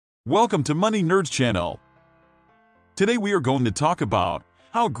Welcome to Money Nerds channel. Today we are going to talk about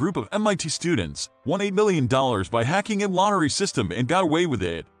how a group of MIT students won $8 million by hacking a lottery system and got away with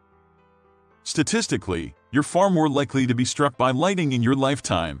it. Statistically, you're far more likely to be struck by lightning in your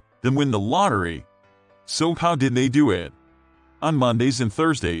lifetime than win the lottery. So how did they do it? On Mondays and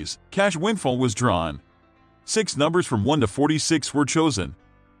Thursdays, cash windfall was drawn. 6 numbers from 1 to 46 were chosen.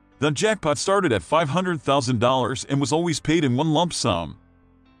 The jackpot started at $500,000 and was always paid in one lump sum.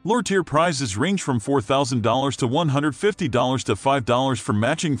 Lower-tier prizes range from $4,000 to $150 to $5 for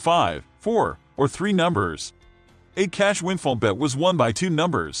matching 5, 4, or 3 numbers. A cash windfall bet was won by 2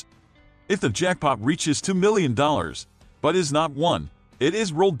 numbers. If the jackpot reaches $2 million, but is not won, it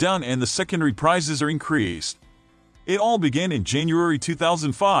is rolled down and the secondary prizes are increased. It all began in January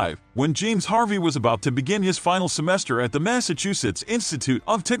 2005, when James Harvey was about to begin his final semester at the Massachusetts Institute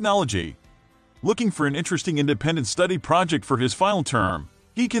of Technology. Looking for an interesting independent study project for his final term,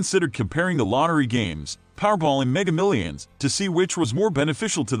 he considered comparing the lottery games, Powerball and Mega Millions, to see which was more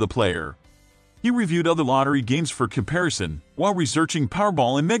beneficial to the player. He reviewed other lottery games for comparison while researching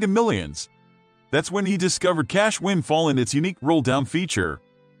Powerball and Mega Millions. That's when he discovered cash windfall and its unique roll-down feature.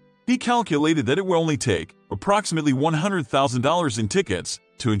 He calculated that it would only take approximately $100,000 in tickets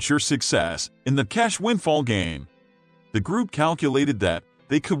to ensure success in the cash windfall game. The group calculated that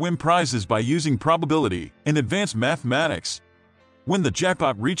they could win prizes by using probability and advanced mathematics. When the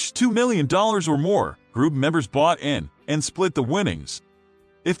jackpot reached $2 million or more, group members bought in and split the winnings.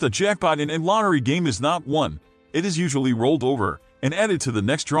 If the jackpot in a lottery game is not won, it is usually rolled over and added to the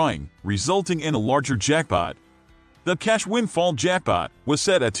next drawing, resulting in a larger jackpot. The cash windfall jackpot was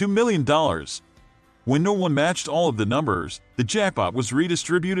set at $2 million. When no one matched all of the numbers, the jackpot was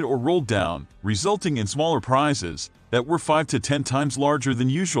redistributed or rolled down, resulting in smaller prizes that were 5 to 10 times larger than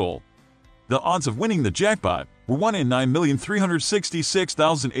usual. The odds of winning the jackpot were 1 in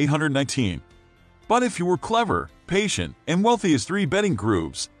 9,366,819. But if you were clever, patient, and wealthy as 3 betting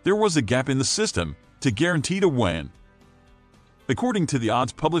groups, there was a gap in the system to guarantee to win. According to the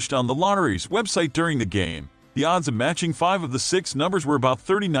odds published on the lottery's website during the game, the odds of matching 5 of the 6 numbers were about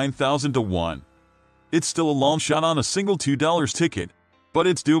 39,000 to 1. It's still a long shot on a single $2 ticket, but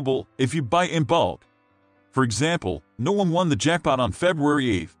it's doable if you buy in bulk. For example, no one won the jackpot on February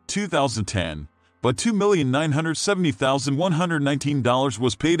 8, 2010, but $2,970,119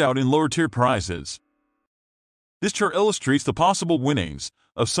 was paid out in lower-tier prizes. This chart illustrates the possible winnings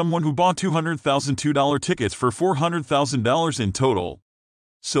of someone who bought $200,002 tickets for $400,000 in total.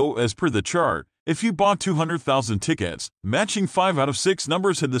 So, as per the chart, if you bought 200,000 tickets, matching 5 out of 6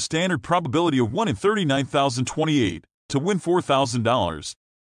 numbers had the standard probability of 1 in 39,028 to win $4,000.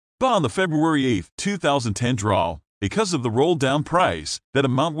 But on the February 8, 2010 draw, because of the roll-down price, that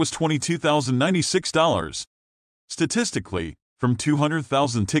amount was $22,096. Statistically, from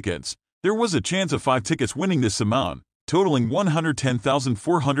 200,000 tickets, there was a chance of 5 tickets winning this amount, totaling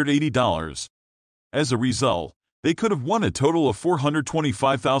 $110,480. As a result, they could have won a total of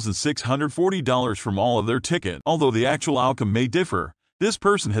 $425,640 from all of their tickets. Although the actual outcome may differ, this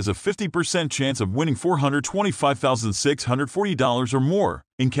person has a 50% chance of winning $425,640 or more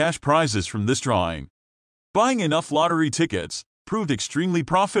in cash prizes from this drawing. Buying enough lottery tickets proved extremely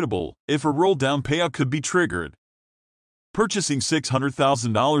profitable if a roll-down payout could be triggered. Purchasing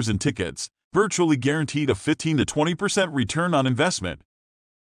 $600,000 in tickets virtually guaranteed a 15 to 20% return on investment.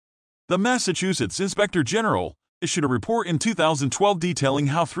 The Massachusetts Inspector General issued a report in 2012 detailing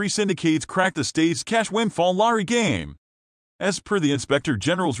how 3 syndicates cracked the state's cash windfall lottery game. As per the Inspector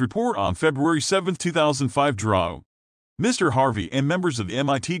General's report on February 7, 2005 draw, Mr. Harvey and members of the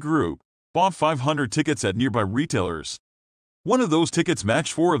MIT group bought 500 tickets at nearby retailers. One of those tickets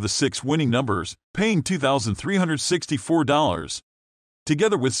matched 4 of the 6 winning numbers, paying $2,364.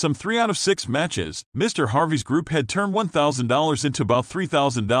 Together with some 3 out of 6 matches, Mr. Harvey's group had turned $1,000 into about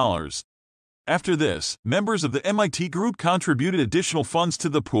 $3,000. After this, members of the MIT group contributed additional funds to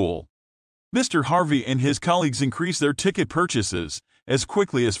the pool. Mr. Harvey and his colleagues increased their ticket purchases as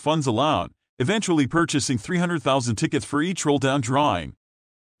quickly as funds allowed, eventually purchasing 300,000 tickets for each roll-down drawing.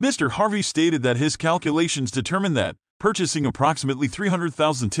 Mr. Harvey stated that his calculations determined that purchasing approximately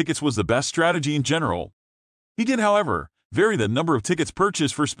 300,000 tickets was the best strategy in general. He did, however, vary the number of tickets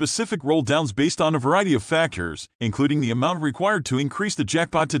purchased for specific roll-downs based on a variety of factors, including the amount required to increase the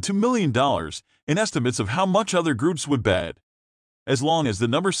jackpot to $2 million and estimates of how much other groups would bet. As long as the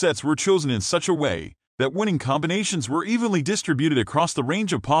number sets were chosen in such a way that winning combinations were evenly distributed across the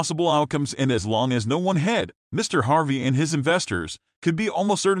range of possible outcomes, and as long as no one had, Mr. Harvey and his investors could be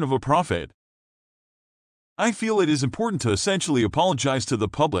almost certain of a profit. I feel it is important to essentially apologize to the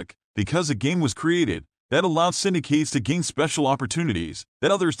public because a game was created that allowed syndicates to gain special opportunities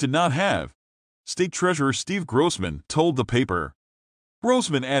that others did not have. State Treasurer Steve Grossman told the paper.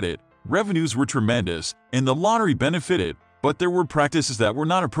 Grossman added, revenues were tremendous, and the lottery benefited, but there were practices that were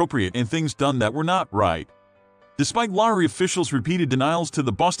not appropriate and things done that were not right. Despite lottery officials' repeated denials to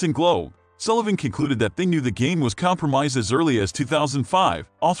the Boston Globe, Sullivan concluded that they knew the game was compromised as early as 2005,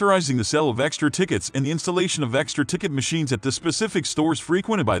 authorizing the sale of extra tickets and the installation of extra ticket machines at the specific stores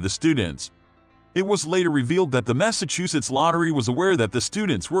frequented by the students. It was later revealed that the Massachusetts Lottery was aware that the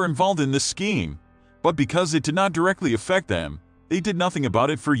students were involved in this scheme, but because it did not directly affect them, they did nothing about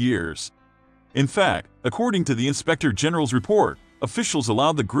it for years. In fact, according to the Inspector General's report, officials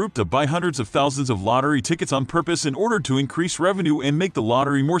allowed the group to buy hundreds of thousands of lottery tickets on purpose in order to increase revenue and make the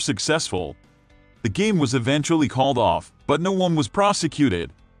lottery more successful. The game was eventually called off, but no one was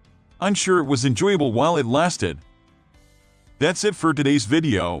prosecuted. I'm sure it was enjoyable while it lasted. That's it for today's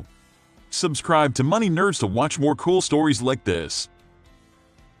video. Subscribe to Money Nerds to watch more cool stories like this.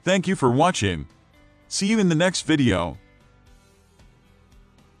 Thank you for watching. See you in the next video.